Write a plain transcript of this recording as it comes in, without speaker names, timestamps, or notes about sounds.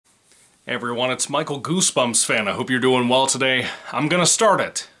Hey everyone, it's Michael GoosebumpsFan. I hope you're doing well today. I'm gonna start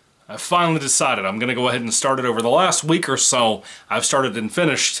it. I finally decided I'm gonna go ahead and start it. Over the last week or so, I've started and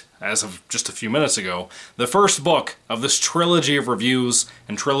finished, as of just a few minutes ago, the first book of this trilogy of reviews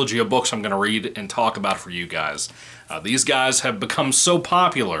and trilogy of books I'm gonna read and talk about for you guys. These guys have become so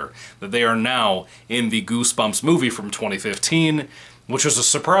popular that they are now in the Goosebumps movie from 2015, which was a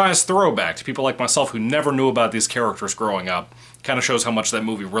surprise throwback to people like myself who never knew about these characters growing up. Kind of shows how much that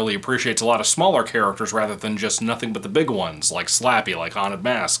movie really appreciates a lot of smaller characters rather than just nothing but the big ones, like Slappy, like Haunted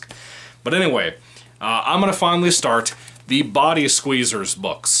Mask. But anyway, I'm going to finally start the Body Squeezers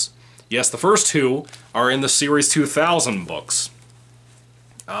books. Yes, the first two are in the Series 2000 books.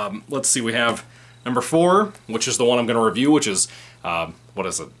 Let's see, we have number 4, which is the one I'm going to review, which is, what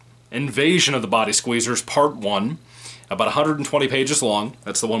is it? Invasion of the Body Squeezers, Part 1. About 120 pages long.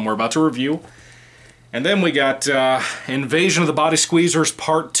 That's the one we're about to review. And then we got Invasion of the Body Squeezers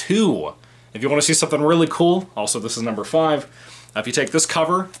Part 2. If you want to see something really cool, also this is number 5, if you take this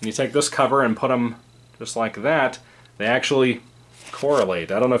cover, and you take this cover and put them just like that, they actually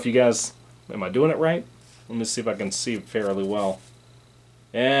correlate. I don't know if you guys, am I doing it right? Let me see if I can see fairly well.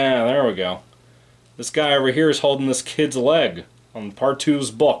 Yeah, there we go. This guy over here is holding this kid's leg on Part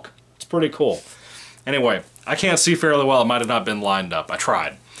 2's book. It's pretty cool. Anyway, I can't see fairly well. It might have not been lined up. I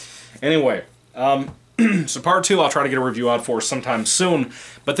tried. Anyway, so Part 2 I'll try to get a review out for sometime soon,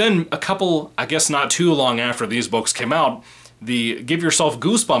 but then a couple, I guess not too long after these books came out, the Give Yourself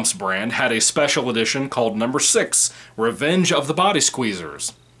Goosebumps brand had a special edition called number 6, Revenge of the Body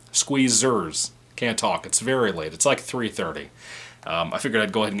Squeezers. Squeezers. Can't talk. It's very late. It's like 3:30. I figured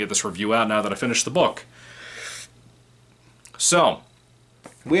I'd go ahead and get this review out now that I finished the book. So,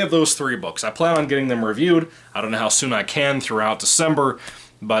 we have those 3 books. I plan on getting them reviewed. I don't know how soon I can throughout December,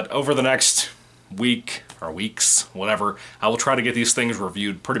 but over the next week or weeks, whatever, I will try to get these things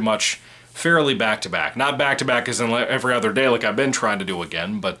reviewed pretty much fairly back-to-back. Not back-to-back as in every other day like I've been trying to do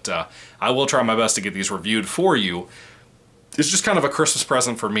again, but I will try my best to get these reviewed for you. It's just kind of a Christmas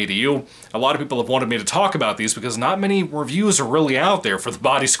present for me to you. A lot of people have wanted me to talk about these because not many reviews are really out there for the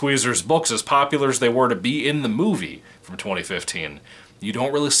Body Squeezers books as popular as they were to be in the movie from 2015. You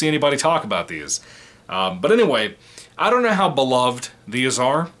don't really see anybody talk about these. But anyway, I don't know how beloved these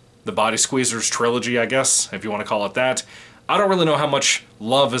are. The Body Squeezers trilogy, I guess, if you want to call it that. I don't really know how much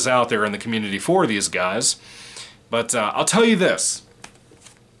love is out there in the community for these guys. But I'll tell you this.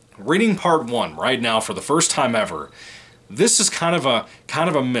 Reading Part 1 right now for the first time ever, this is kind of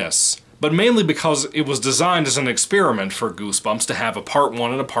a miss. But mainly because it was designed as an experiment for Goosebumps to have a Part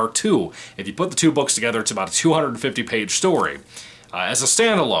 1 and a Part 2. If you put the 2 books together, it's about a 250-page story. As a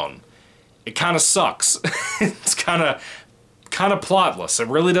standalone, it kind of sucks. It's kind of plotless. It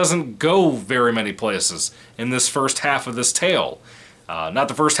really doesn't go very many places in this first half of this tale. Not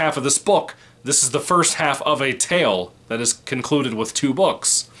the first half of this book. This is the first half of a tale that is concluded with 2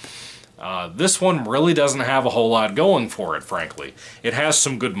 books. This one really doesn't have a whole lot going for it, frankly. It has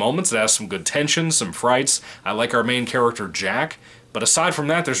some good moments. It has some good tension, some frights. I like our main character, Jack. But aside from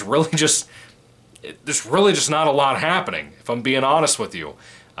that, there's really just not a lot happening, if I'm being honest with you.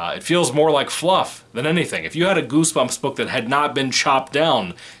 It feels more like fluff than anything. If you had a Goosebumps book that had not been chopped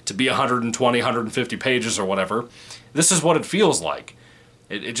down to be 120, 150 pages or whatever, this is what it feels like.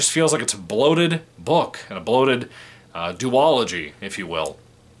 It just feels like it's a bloated book, and a bloated duology, if you will.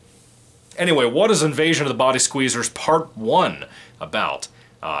 Anyway, what is Invasion of the Body Squeezers Part 1 about?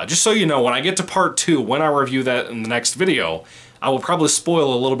 Just so you know, when I get to Part 2, when I review that in the next video, I will probably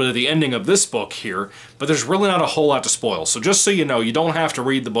spoil a little bit of the ending of this book here, but there's really not a whole lot to spoil. So just so you know, you don't have to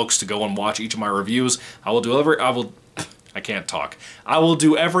read the books to go and watch each of my reviews. I will do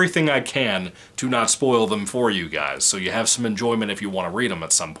everything I can to not spoil them for you guys, so you have some enjoyment if you want to read them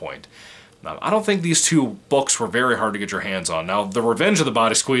at some point. Now, I don't think these 2 books were very hard to get your hands on. Now, The Revenge of the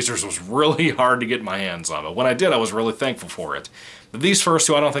Body Squeezers was really hard to get my hands on, but when I did, I was really thankful for it. But these first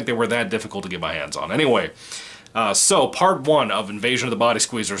 2, I don't think they were that difficult to get my hands on. Anyway, so, Part 1 of Invasion of the Body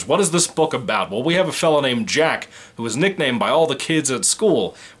Squeezers. What is this book about? Well, we have a fellow named Jack, who is nicknamed by all the kids at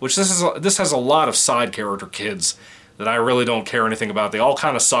school, which this has a lot of side character kids that I really don't care anything about. They all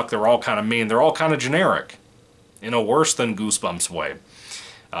kind of suck, they're all kind of mean, they're all kind of generic, in a worse than Goosebumps way.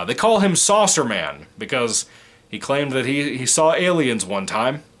 They call him Saucer Man, because he claimed that he saw aliens one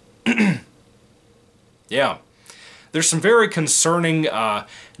time. Yeah. There's some very concerning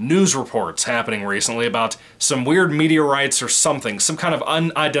news reports happening recently about some weird meteorites or something, some kind of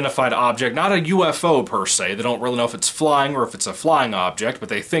unidentified object, not a UFO per se. They don't really know if it's flying or if it's a flying object, but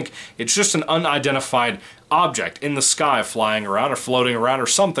they think it's just an unidentified object in the sky flying around or floating around or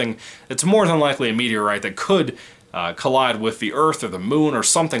something. It's more than likely a meteorite that could collide with the Earth or the Moon or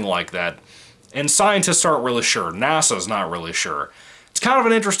something like that. And scientists aren't really sure. NASA's not really sure. It's kind of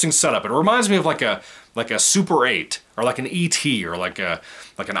an interesting setup. It reminds me of like a Super 8 or like an E.T. or like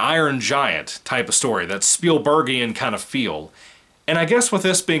an Iron Giant type of story. That Spielbergian kind of feel. And I guess with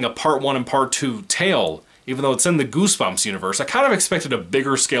this being a Part 1 and Part 2 tale, even though it's in the Goosebumps universe, I kind of expected a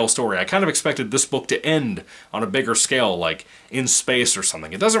bigger scale story. I kind of expected this book to end on a bigger scale, like in space or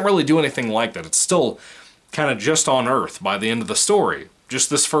something. It doesn't really do anything like that. It's still kind of just on Earth by the end of the story. Just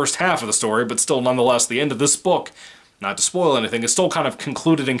this first half of the story, but still nonetheless the end of this book, not to spoil anything, is still kind of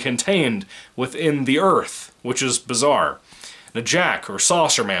concluded and contained within the Earth, which is bizarre. Now Jack, or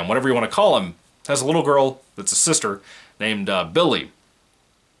Saucer Man, whatever you want to call him, has a little girl that's a sister named Billy.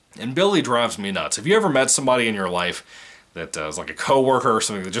 And Billy drives me nuts. Have you ever met somebody in your life that is like a coworker or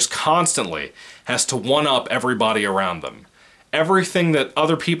something that just constantly has to one-up everybody around them? Everything that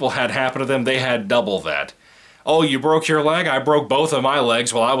other people had happen to them, they had double that. Oh, you broke your leg? I broke both of my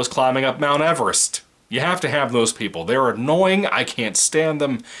legs while I was climbing up Mount Everest. You have to have those people. They're annoying. I can't stand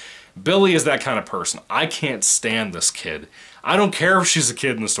them. Billy is that kind of person. I can't stand this kid. I don't care if she's a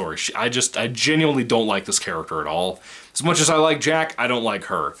kid in the story. I genuinely don't like this character at all. As much as I like Jack, I don't like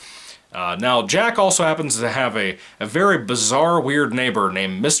her. Now, Jack also happens to have a very bizarre, weird neighbor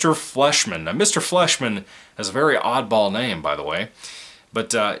named Mr. Fleshman. Now, Mr. Fleshman has a very oddball name, by the way.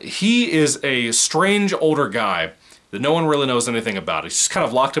 But he is a strange older guy that no one really knows anything about. He's just kind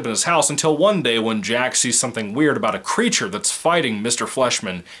of locked up in his house until one day when Jack sees something weird about a creature that's fighting Mr.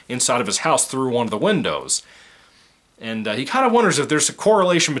 Fleshman inside of his house through one of the windows. And he kind of wonders if there's a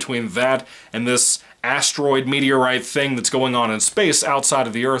correlation between that and this asteroid meteorite thing that's going on in space outside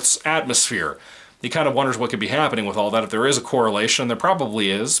of the Earth's atmosphere. He kind of wonders what could be happening with all that, if there is a correlation. There probably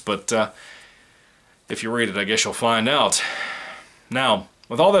is, but if you read it, I guess you'll find out. Now,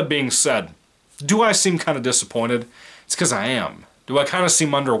 with all that being said, do I seem kind of disappointed? It's because I am. Do I kind of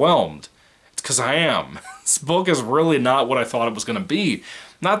seem underwhelmed? It's because I am. This book is really not what I thought it was going to be.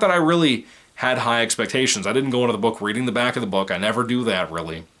 Not that I really had high expectations. I didn't go into the book reading the back of the book. I never do that,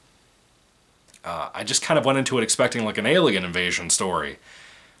 really. I just kind of went into it expecting like an alien invasion story.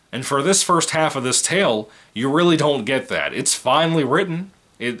 And for this first half of this tale, you really don't get that. It's finely written.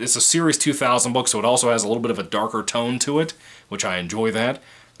 It's a Series 2000 book, so it also has a little bit of a darker tone to it, which I enjoy that.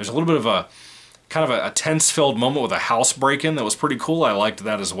 There's a little bit of a kind of a tense-filled moment with a house break-in that was pretty cool. I liked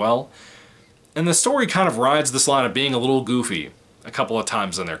that as well. And the story kind of rides this line of being a little goofy a couple of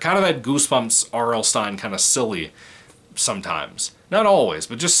times in there. Kind of that Goosebumps R.L. Stine kind of silly sometimes. Not always,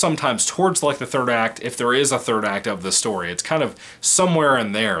 but just sometimes towards like the third act, if there is a third act of the story. It's kind of somewhere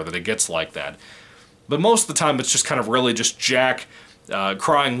in there that it gets like that. But most of the time it's just kind of really just Jack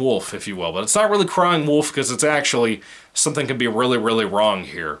crying wolf, if you will. But it's not really crying wolf because it's actually something can be really, really wrong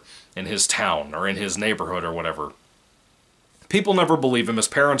here in his town or in his neighborhood or whatever. People never believe him. His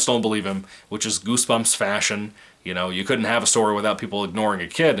parents don't believe him, which is Goosebumps fashion. You know, you couldn't have a story without people ignoring a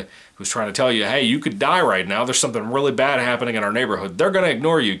kid who's trying to tell you, hey, you could die right now. There's something really bad happening in our neighborhood. They're going to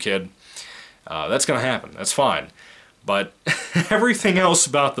ignore you, kid. That's going to happen. That's fine. But everything else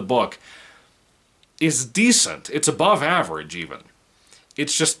about the book is decent. It's above average, even.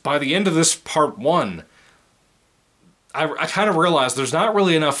 It's just by the end of this part one, I kind of realized there's not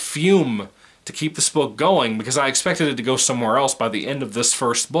really enough fume to keep this book going because I expected it to go somewhere else by the end of this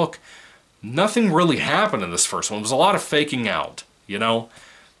first book. Nothing really happened in this first one. It was a lot of faking out, you know?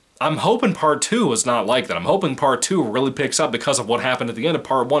 I'm hoping part two is not like that. I'm hoping part two really picks up because of what happened at the end of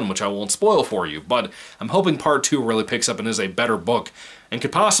part one, which I won't spoil for you, but I'm hoping part two really picks up and is a better book and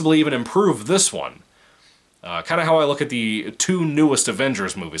could possibly even improve this one. Kind of how I look at the two newest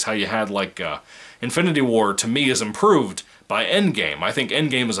Avengers movies, how you had like Infinity War, to me, is improved by Endgame. I think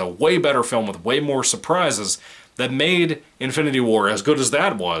Endgame is a way better film with way more surprises that made Infinity War, as good as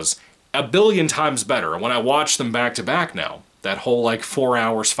that was, a billion times better. When I watch them back to back now, that whole like 4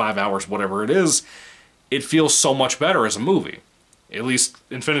 hours, 5 hours, whatever it is, it feels so much better as a movie. At least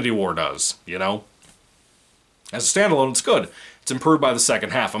Infinity War does, you know? As a standalone, it's good. It's improved by the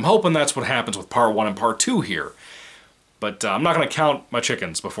second half. I'm hoping that's what happens with part one and part two here. But I'm not going to count my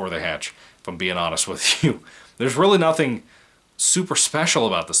chickens before they hatch, if I'm being honest with you. There's really nothing super special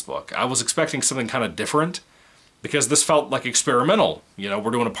about this book. I was expecting something kind of different, because this felt like experimental. You know,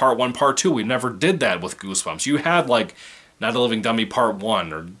 we're doing a part one, part two. We never did that with Goosebumps. You had like Not a Living Dummy part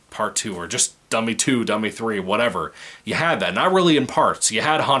one or part two, or just Dummy 2, Dummy 3, whatever. You had that, not really in parts. You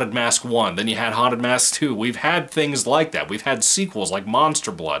had Haunted Mask 1, then you had Haunted Mask 2. We've had things like that. We've had sequels like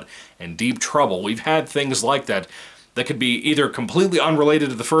Monster Blood and Deep Trouble. We've had things like that that could be either completely unrelated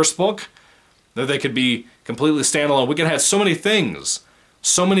to the first book, or they could be completely standalone. We could have so many things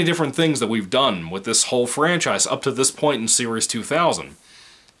So many different things that we've done with this whole franchise up to this point in Series 2000.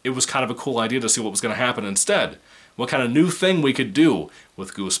 It was kind of a cool idea to see what was going to happen instead. What kind of new thing we could do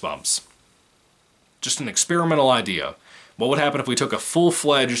with Goosebumps. Just an experimental idea. What would happen if we took a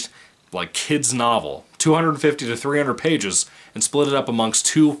full-fledged, like, kids novel, 250 to 300 pages, and split it up amongst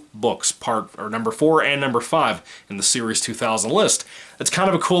two books, number 4 and number 5 in the Series 2000 list? It's kind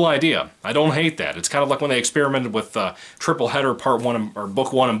of a cool idea. I don't hate that. It's kind of like when they experimented with Triple Header Part 1 or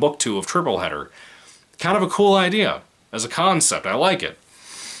Book 1 and Book 2 of Triple Header. Kind of a cool idea as a concept. I like it.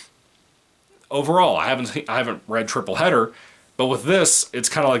 Overall, I haven't read Triple Header, but with this, it's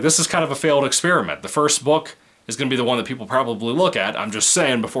kind of like this is kind of a failed experiment. The first book is going to be the one that people probably look at. I'm just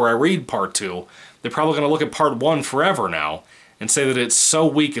saying, before I read Part 2, they're probably going to look at Part 1 forever now and say that it's so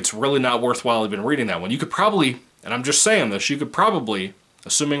weak it's really not worthwhile even reading that one. You could probably, and I'm just saying this, you could probably,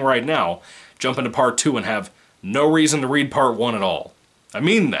 assuming right now, jump into Part 2 and have no reason to read Part 1 at all. I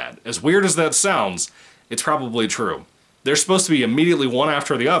mean that. As weird as that sounds, it's probably true. They're supposed to be immediately one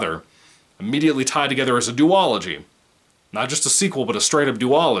after the other, immediately tied together as a duology. Not just a sequel, but a straight-up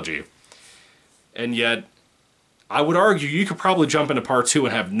duology. And yet, I would argue you could probably jump into Part 2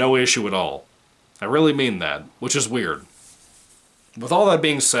 and have no issue at all. I really mean that, which is weird. With all that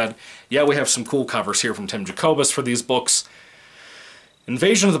being said, yeah, we have some cool covers here from Tim Jacobus for these books.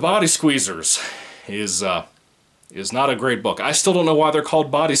 Invasion of the Body Squeezers is not a great book. I still don't know why they're called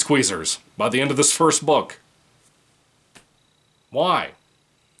Body Squeezers by the end of this first book. Why?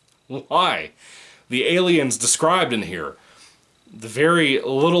 Why? The aliens described in here, the very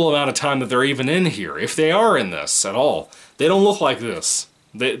little amount of time that they're even in here, if they are in this at all, they don't look like this.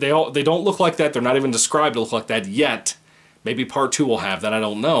 They don't look like that. They're not even described to look like that yet. Maybe Part 2 will have that, I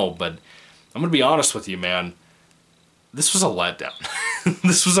don't know, but I'm going to be honest with you, man. This was a letdown.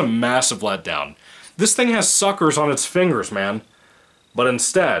 This was a massive letdown. This thing has suckers on its fingers, man. But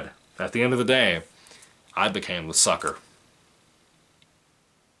instead, at the end of the day, I became the sucker.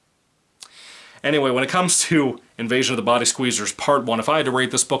 Anyway, when it comes to Invasion of the Body Squeezers Part 1, if I had to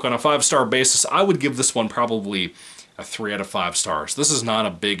rate this book on a 5-star basis, I would give this one probably a 3 out of 5 stars. This is not a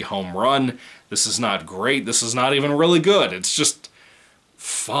big home run. This is not great. This is not even really good. It's just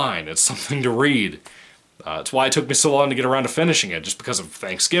fine. It's something to read. It's why it took me so long to get around to finishing it, just because of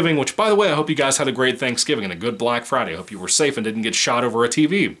Thanksgiving, which, by the way, I hope you guys had a great Thanksgiving and a good Black Friday. I hope you were safe and didn't get shot over a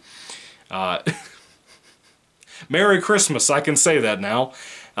TV. Merry Christmas, I can say that now.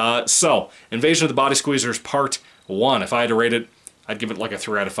 So, Invasion of the Body Squeezers Part 1. If I had to rate it, I'd give it like a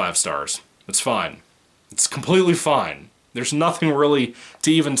 3 out of 5 stars. It's fine. It's completely fine. There's nothing really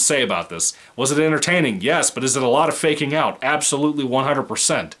to even say about this. Was it entertaining? Yes, but is it a lot of faking out? Absolutely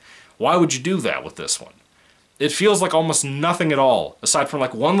 100%. Why would you do that with this one? It feels like almost nothing at all, aside from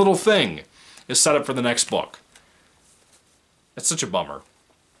like one little thing, is set up for the next book. It's such a bummer.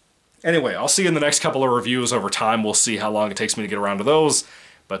 Anyway, I'll see you in the next couple of reviews over time. We'll see how long it takes me to get around to those.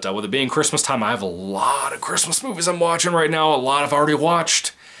 But with it being Christmas time, I have a lot of Christmas movies I'm watching right now. A lot I've already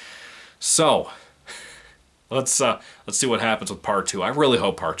watched. So, let's see what happens with Part 2. I really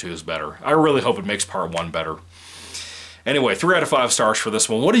hope Part 2 is better. I really hope it makes Part 1 better. Anyway, 3 out of 5 stars for this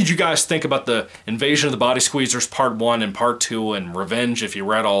one. What did you guys think about the Invasion of the Body Squeezers Part 1 and Part 2 and Revenge if you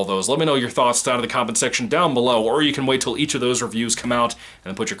read all those? Let me know your thoughts down in the comment section down below, or you can wait till each of those reviews come out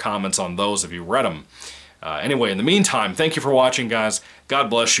and then put your comments on those if you read them. Anyway, in the meantime, thank you for watching, guys.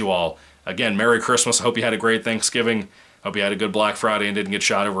 God bless you all. Again, Merry Christmas. I hope you had a great Thanksgiving. Hope you had a good Black Friday and didn't get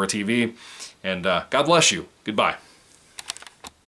shot over a TV. And God bless you. Goodbye.